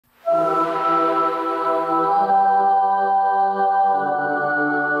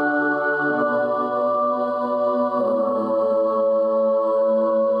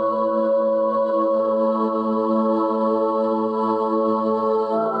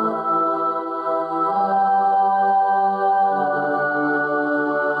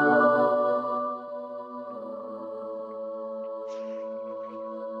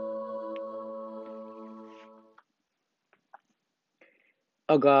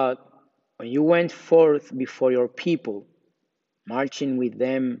O God, when you went forth before your people, marching with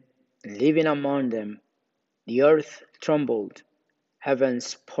them and living among them, the earth trembled,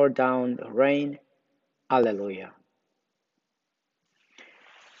 heavens poured down rain. Alleluia.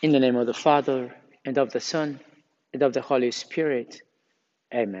 In the name of the Father, and of the Son, and of the Holy Spirit.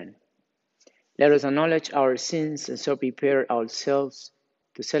 Amen. Let us acknowledge our sins and so prepare ourselves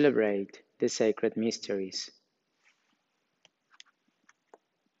to celebrate the sacred mysteries.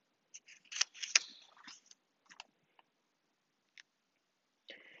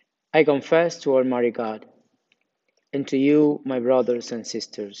 I confess to Almighty God, and to you, my brothers and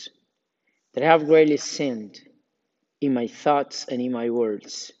sisters, that I have greatly sinned in my thoughts and in my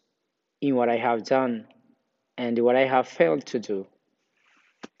words, in what I have done and what I have failed to do,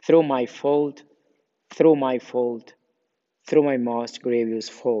 through my fault, through my fault, through my most grievous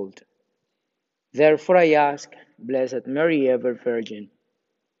fault. Therefore I ask, Blessed Mary, ever Virgin,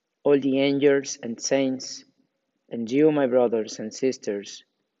 all the angels and saints, and you, my brothers and sisters,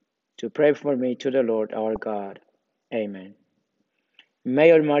 to pray for me to the Lord our God. Amen.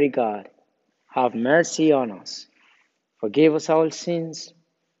 May Almighty God have mercy on us, forgive us our sins,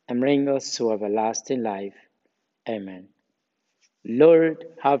 and bring us to everlasting life. Amen. Lord,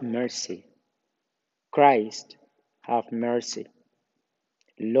 have mercy. Christ, have mercy.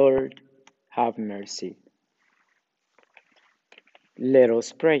 Lord, have mercy. Let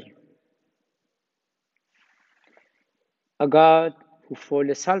us pray. O God, who for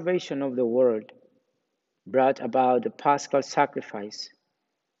the salvation of the world brought about the paschal sacrifice,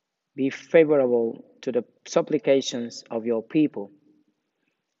 be favorable to the supplications of your people,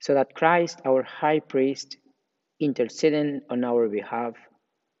 so that Christ, our high priest, interceding on our behalf,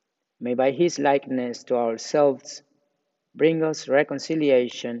 may by his likeness to ourselves bring us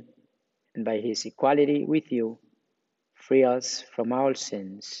reconciliation, and by his equality with you, free us from our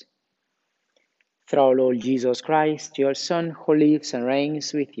sins. Through our Lord Jesus Christ, your Son, who lives and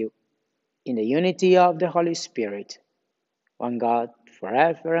reigns with you, in the unity of the Holy Spirit, one God,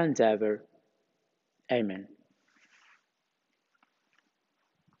 forever and ever. Amen.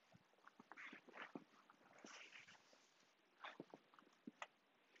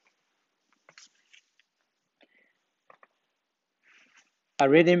 A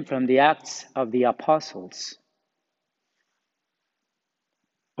reading from the Acts of the Apostles.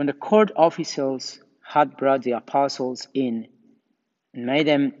 When the court officials had brought the apostles in and made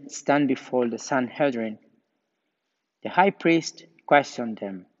them stand before the Sanhedrin, the high priest questioned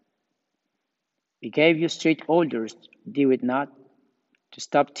them. We gave you strict orders, did we not, to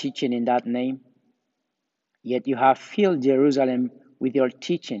stop teaching in that name? Yet you have filled Jerusalem with your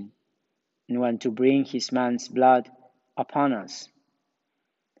teaching and want to bring his man's blood upon us.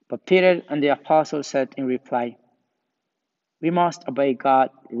 But Peter and the apostles said in reply, we must obey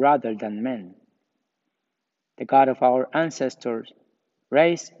God rather than men. The God of our ancestors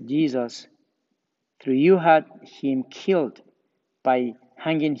raised Jesus, through you had him killed by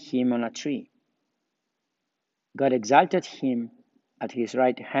hanging him on a tree. God exalted him at his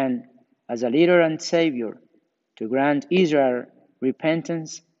right hand as a leader and savior to grant Israel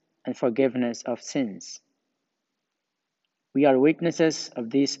repentance and forgiveness of sins. We are witnesses of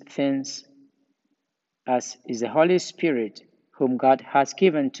these things, as is the Holy Spirit, whom God has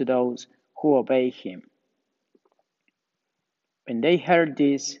given to those who obey him. When they heard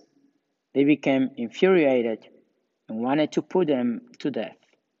this, they became infuriated and wanted to put them to death.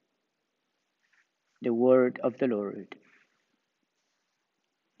 The word of the Lord.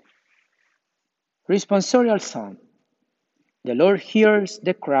 Responsorial Psalm. The Lord hears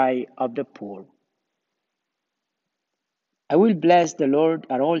the cry of the poor. I will bless the Lord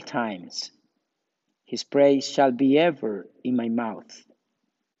at all times. His praise shall be ever in my mouth.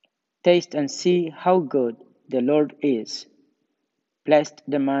 Taste and see how good the Lord is. Blessed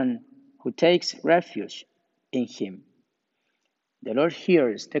the man who takes refuge in him. The Lord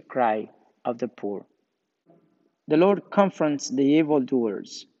hears the cry of the poor. The Lord confronts the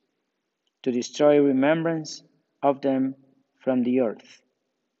evildoers to destroy remembrance of them from the earth.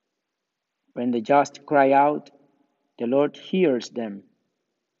 When the just cry out, the Lord hears them,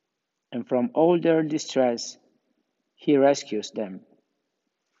 and from all their distress he rescues them.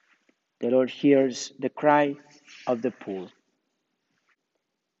 The Lord hears the cry of the poor.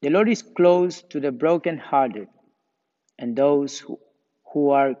 The Lord is close to the brokenhearted, and those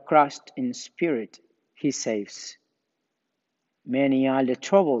who are crushed in spirit he saves. Many are the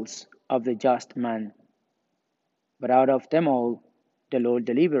troubles of the just man, but out of them all the Lord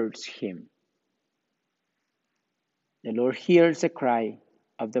delivers him. The Lord hears the cry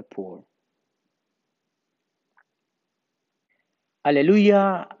of the poor.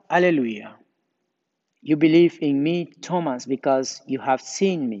 Alleluia, Alleluia. You believe in me, Thomas, because you have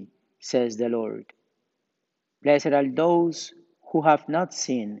seen me, says the Lord. Blessed are those who have not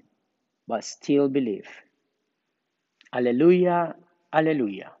seen, but still believe. Alleluia,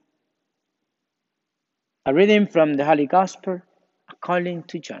 Alleluia. A reading from the Holy Gospel according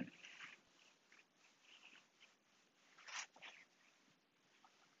to John.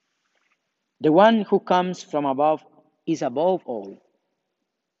 The one who comes from above is above all.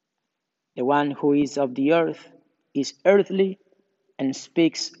 The one who is of the earth is earthly and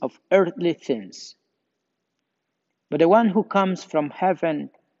speaks of earthly things. But the one who comes from heaven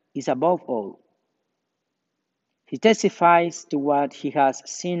is above all. He testifies to what he has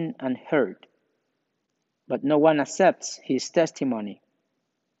seen and heard, but no one accepts his testimony.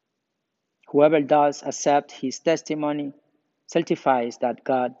 Whoever does accept his testimony certifies that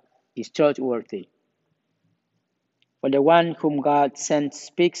God is trustworthy. For the one whom God sent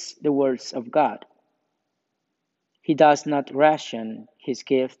speaks the words of God. He does not ration his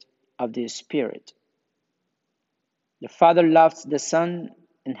gift of the Spirit. The Father loves the Son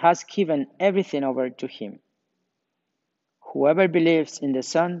and has given everything over to him. Whoever believes in the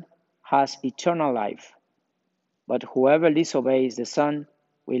Son has eternal life, but whoever disobeys the Son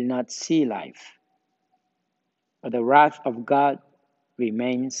will not see life, but the wrath of God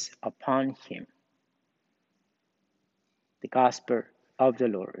remains upon him. The Gospel of the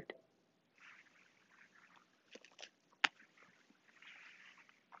Lord.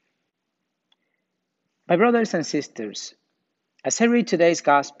 My brothers and sisters, as I read today's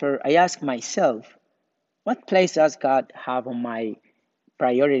Gospel, I ask myself, what place does God have on my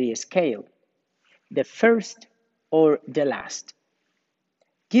priority scale? The first or the last?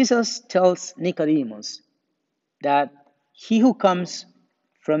 Jesus tells Nicodemus that he who comes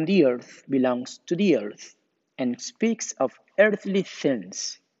from the earth belongs to the earth and speaks of earthly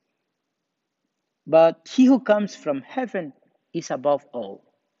things. But he who comes from heaven is above all.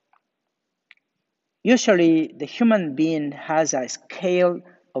 Usually, the human being has a scale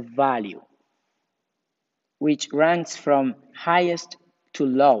of value, which ranks from highest to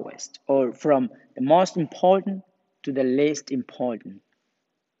lowest, or from the most important to the least important.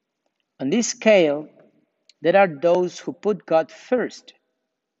 On this scale, there are those who put God first,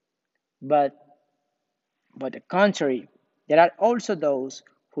 but the contrary, there are also those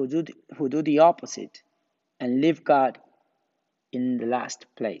who do the opposite and leave God in the last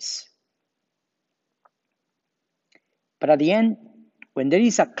place. But at the end, when there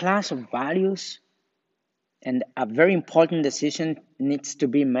is a clash of values and a very important decision needs to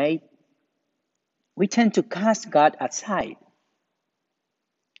be made, we tend to cast God aside.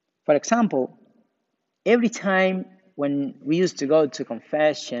 For example, every time when we used to go to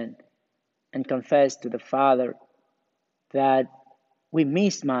confession and confess to the Father that we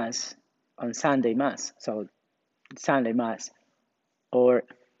missed Mass on Sunday Mass, so Sunday Mass, or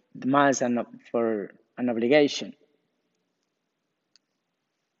the Mass for an obligation.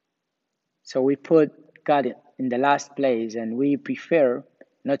 So we put God in the last place and we prefer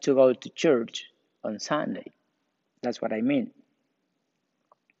not to go to church on Sunday. That's what I mean.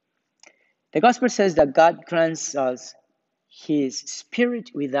 The Gospel says that God grants us His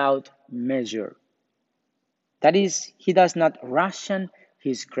Spirit without measure. That is, He does not ration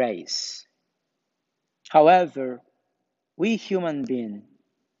His grace. However, we human beings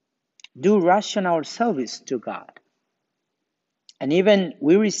do ration ourselves to God. And even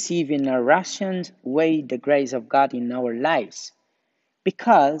we receive in a rationed way the grace of God in our lives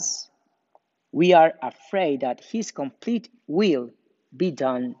because we are afraid that His complete will be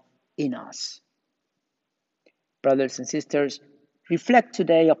done in us. Brothers and sisters, reflect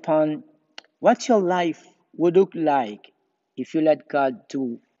today upon what your life would look like if you let God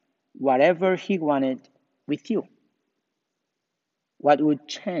do whatever He wanted with you. What would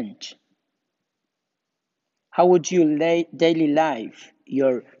change? How would your daily life,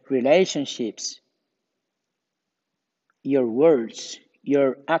 your relationships, your words,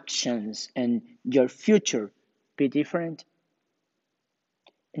 your actions, and your future be different?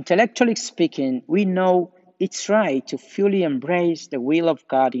 Intellectually speaking, we know it's right to fully embrace the will of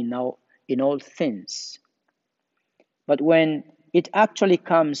God in all things. But when it actually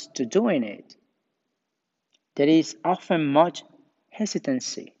comes to doing it, there is often much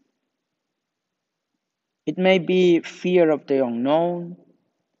hesitancy. It may be fear of the unknown,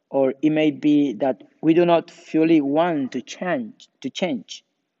 or it may be that we do not fully want to change.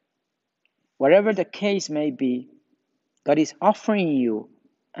 Whatever the case may be, God is offering you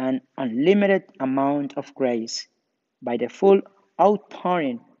an unlimited amount of grace by the full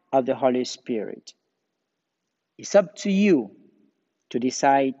outpouring of the Holy Spirit. It's up to you to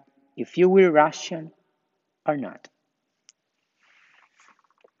decide if you will ration or not.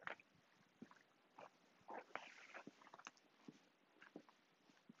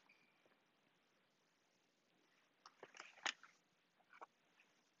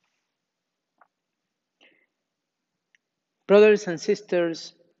 Brothers and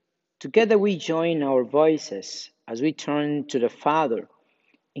sisters, together we join our voices as we turn to the Father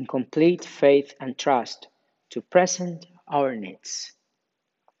in complete faith and trust to present our needs.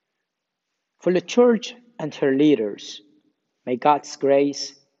 For the Church and her leaders, may God's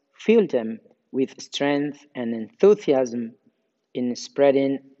grace fill them with strength and enthusiasm in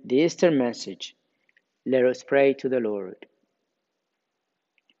spreading the Easter message. Let us pray to the Lord.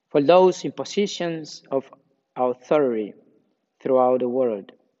 For those in positions of authority throughout the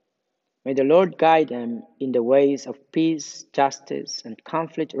world, may the Lord guide them in the ways of peace, justice, and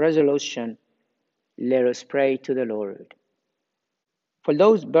conflict resolution. Let us pray to the Lord. For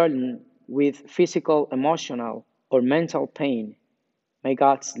those burdened with physical, emotional, or mental pain, may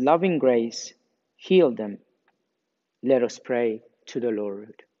God's loving grace heal them. Let us pray to the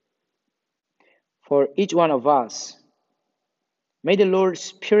Lord. For each one of us, may the Lord's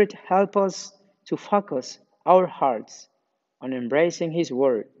Spirit help us to focus our hearts on embracing His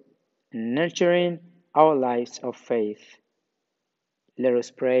Word and nurturing our lives of faith. Let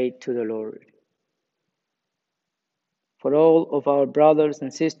us pray to the Lord. For all of our brothers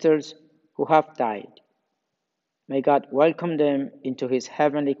and sisters who have died, may God welcome them into His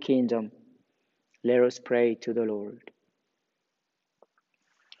heavenly kingdom. Let us pray to the Lord.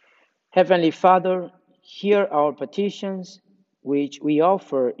 Heavenly Father, hear our petitions, which we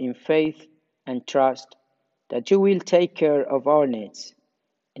offer in faith and trust that you will take care of our needs.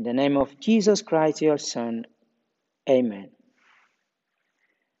 In the name of Jesus Christ, your Son. Amen.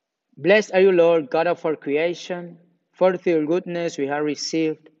 Blessed are you, Lord, God of our creation, for through your goodness we have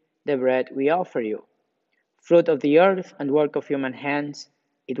received the bread we offer you. Fruit of the earth and work of human hands,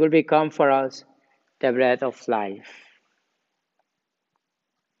 it will become for us the bread of life.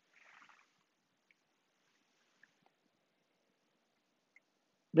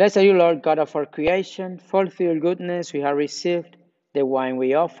 Blessed are you, Lord, God of our creation, for through your goodness we have received the wine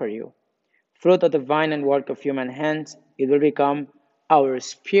we offer you. Fruit of the vine and work of human hands, it will become our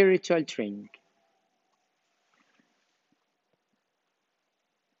spiritual drink.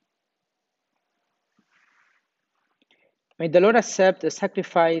 May the Lord accept the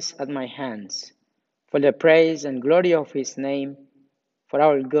sacrifice at my hands, for the praise and glory of his name, for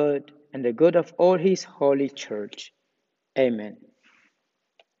our good and the good of all his holy church. Amen.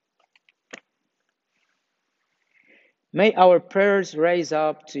 May our prayers rise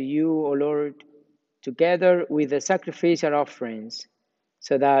up to you, O Lord, together with the sacrificial offerings,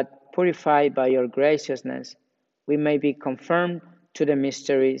 so that, purified by your graciousness, we may be confirmed to the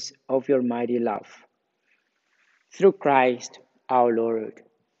mysteries of your mighty love. Through Christ our Lord.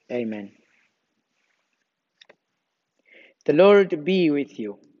 Amen. The Lord be with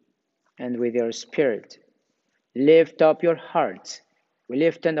you and with your spirit. Lift up your hearts. We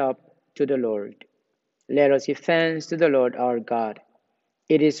lift them up to the Lord. Let us give thanks to the Lord our God.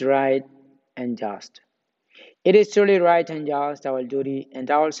 It is right and just. It is truly right and just, our duty and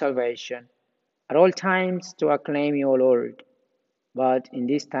our salvation, at all times to acclaim you, O Lord, but in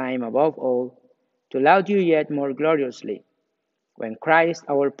this time above all, to laud you yet more gloriously, when Christ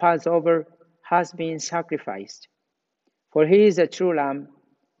our Passover has been sacrificed. For he is the true Lamb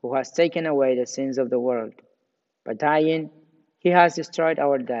who has taken away the sins of the world. By dying, he has destroyed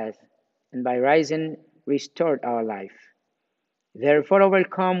our death, and by rising, restored our life. Therefore,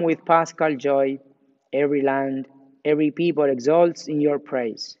 overcome with paschal joy, every land, every people exalts in your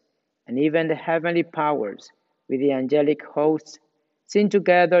praise, and even the heavenly powers, with the angelic hosts, sing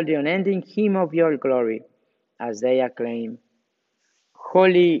together the unending hymn of your glory, as they acclaim,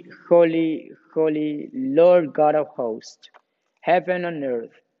 Holy, holy, holy, Lord God of hosts, heaven and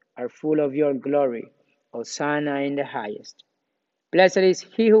earth are full of your glory. Hosanna in the highest. Blessed is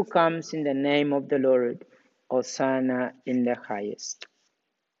he who comes in the name of the Lord. Hosanna in the highest.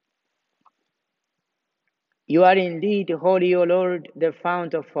 You are indeed holy, O Lord, the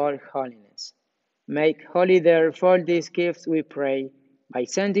fount of all holiness. Make holy therefore these gifts, we pray, by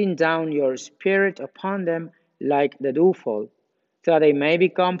sending down your Spirit upon them like the dewfall, so that they may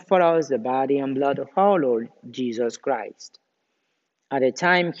become for us the body and blood of our Lord Jesus Christ. At the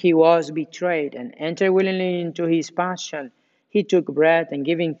time he was betrayed and entered willingly into his passion, he took bread and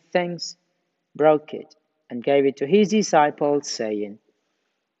giving thanks, broke it, and gave it to his disciples, saying,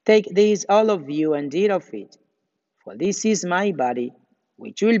 Take this, all of you, and eat of it, for this is my body,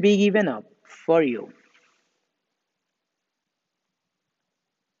 which will be given up for you.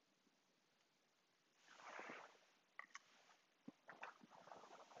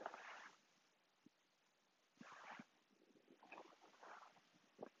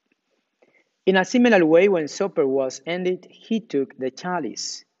 In a similar way, when supper was ended, he took the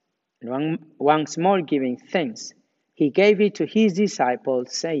chalice, and once more giving thanks, he gave it to his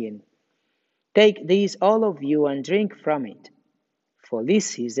disciples, saying, "Take this, all of you, and drink from it, for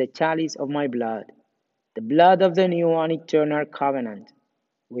this is the chalice of my blood, the blood of the new and eternal covenant,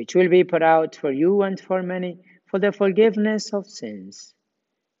 which will be poured out for you and for many for the forgiveness of sins.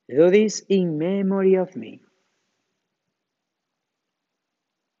 Do this in memory of me."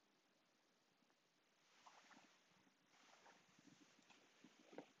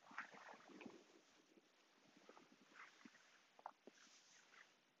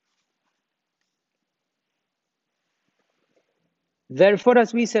 Therefore,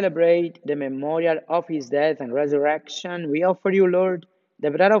 as we celebrate the memorial of his death and resurrection, we offer you, Lord,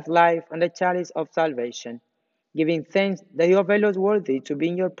 the bread of life and the chalice of salvation, giving thanks that you have made us worthy to be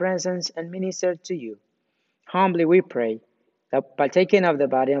in your presence and minister to you. Humbly we pray that, partaking of the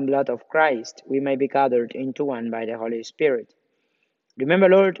body and blood of Christ, we may be gathered into one by the Holy Spirit. Remember,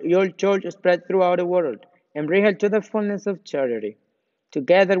 Lord, your church spread throughout the world, and bring her to the fullness of charity,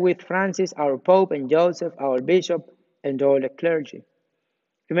 together with Francis, our Pope, and Joseph, our Bishop, and all the clergy.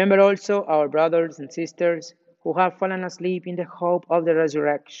 Remember also our brothers and sisters who have fallen asleep in the hope of the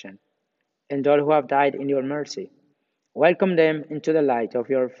resurrection, and all who have died in your mercy. Welcome them into the light of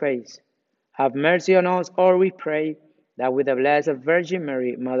your face. Have mercy on us, all we pray, that with the Blessed Virgin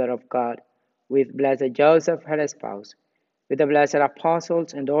Mary, Mother of God, with blessed Joseph, her spouse, with the blessed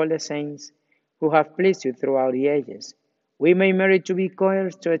apostles and all the saints who have pleased you throughout the ages, we may merit to be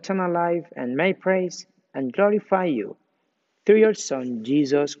heirs to eternal life and may praise and glorify you through your Son,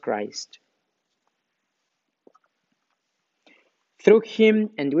 Jesus Christ. Through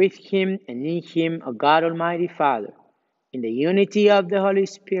him, and with him, and in him, O God Almighty Father, in the unity of the Holy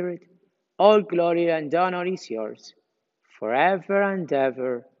Spirit, all glory and honor is yours, forever and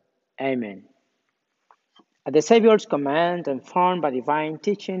ever. Amen. At the Saviour's command, and formed by divine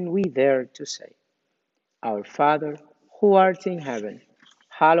teaching, we dare to say, Our Father, who art in heaven,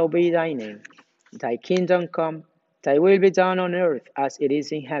 hallowed be thy name. Thy kingdom come, thy will be done on earth as it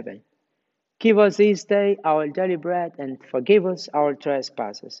is in heaven. Give us this day our daily bread, and forgive us our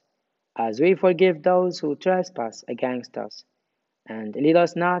trespasses, as we forgive those who trespass against us. And lead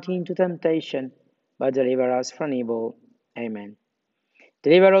us not into temptation, but deliver us from evil. Amen.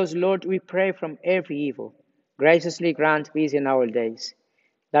 Deliver us, Lord, we pray, from every evil. Graciously grant peace in our days,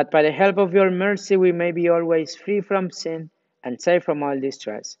 that by the help of your mercy we may be always free from sin and safe from all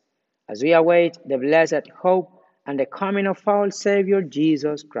distress, as we await the blessed hope and the coming of our Savior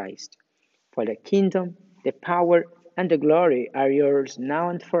Jesus Christ. For the kingdom, the power, and the glory are yours now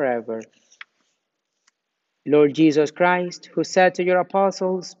and forever. Lord Jesus Christ, who said to your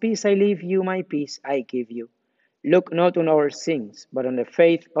apostles, "Peace I leave you, my peace I give you," look not on our sins, but on the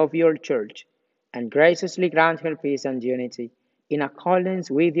faith of your church, and graciously grant her peace and unity, in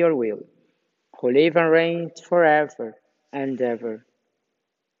accordance with your will, who live and reign forever and ever.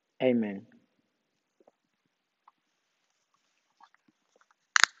 Amen.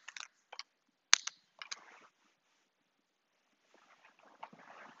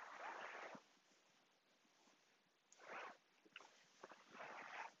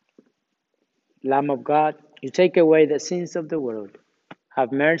 Lamb of God, you take away the sins of the world.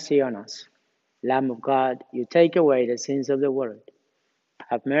 Have mercy on us. Lamb of God, you take away the sins of the world.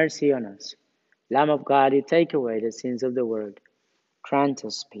 Have mercy on us. Lamb of God, you take away the sins of the world. Grant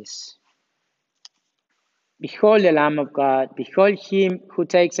us peace. Behold the Lamb of God. Behold him who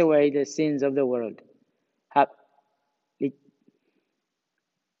takes away the sins of the world. Have,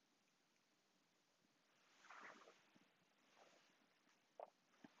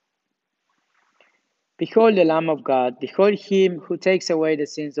 Behold the Lamb of God. Behold him who takes away the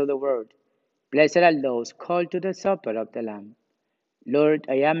sins of the world. Blessed are those called to the supper of the Lamb. Lord,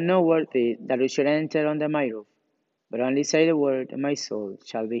 I am not worthy that you should enter under my roof, but only say the word, and my soul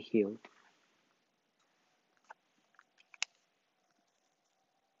shall be healed.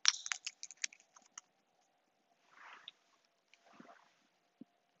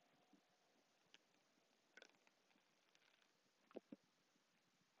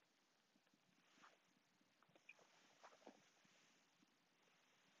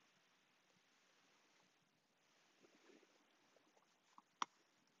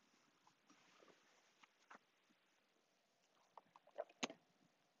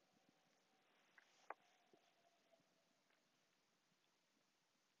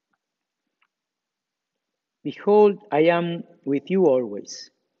 Behold, I am with you always,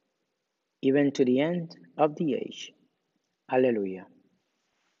 even to the end of the age. Alleluia.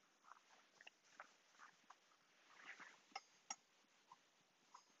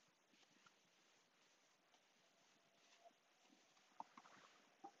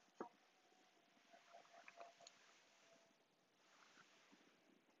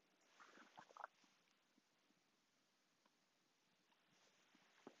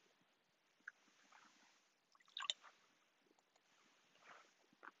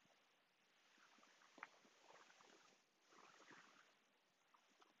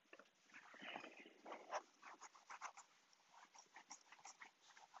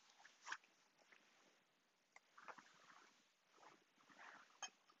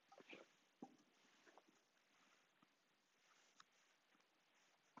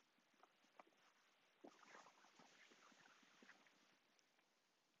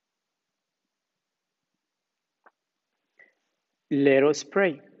 Let us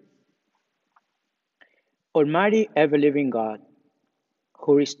pray. Almighty ever-living God,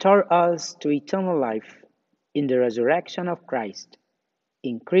 who restored us to eternal life in the resurrection of Christ,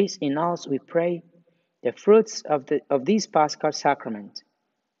 increase in us, we pray, the fruits of this Paschal sacrament,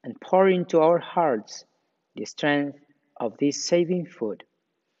 and pour into our hearts the strength of this saving food.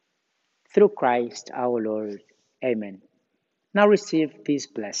 Through Christ our Lord. Amen. Now receive this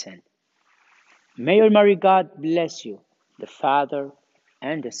blessing. May Almighty God bless you, the Father,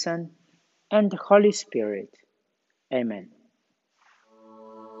 and the Son, and the Holy Spirit. Amen.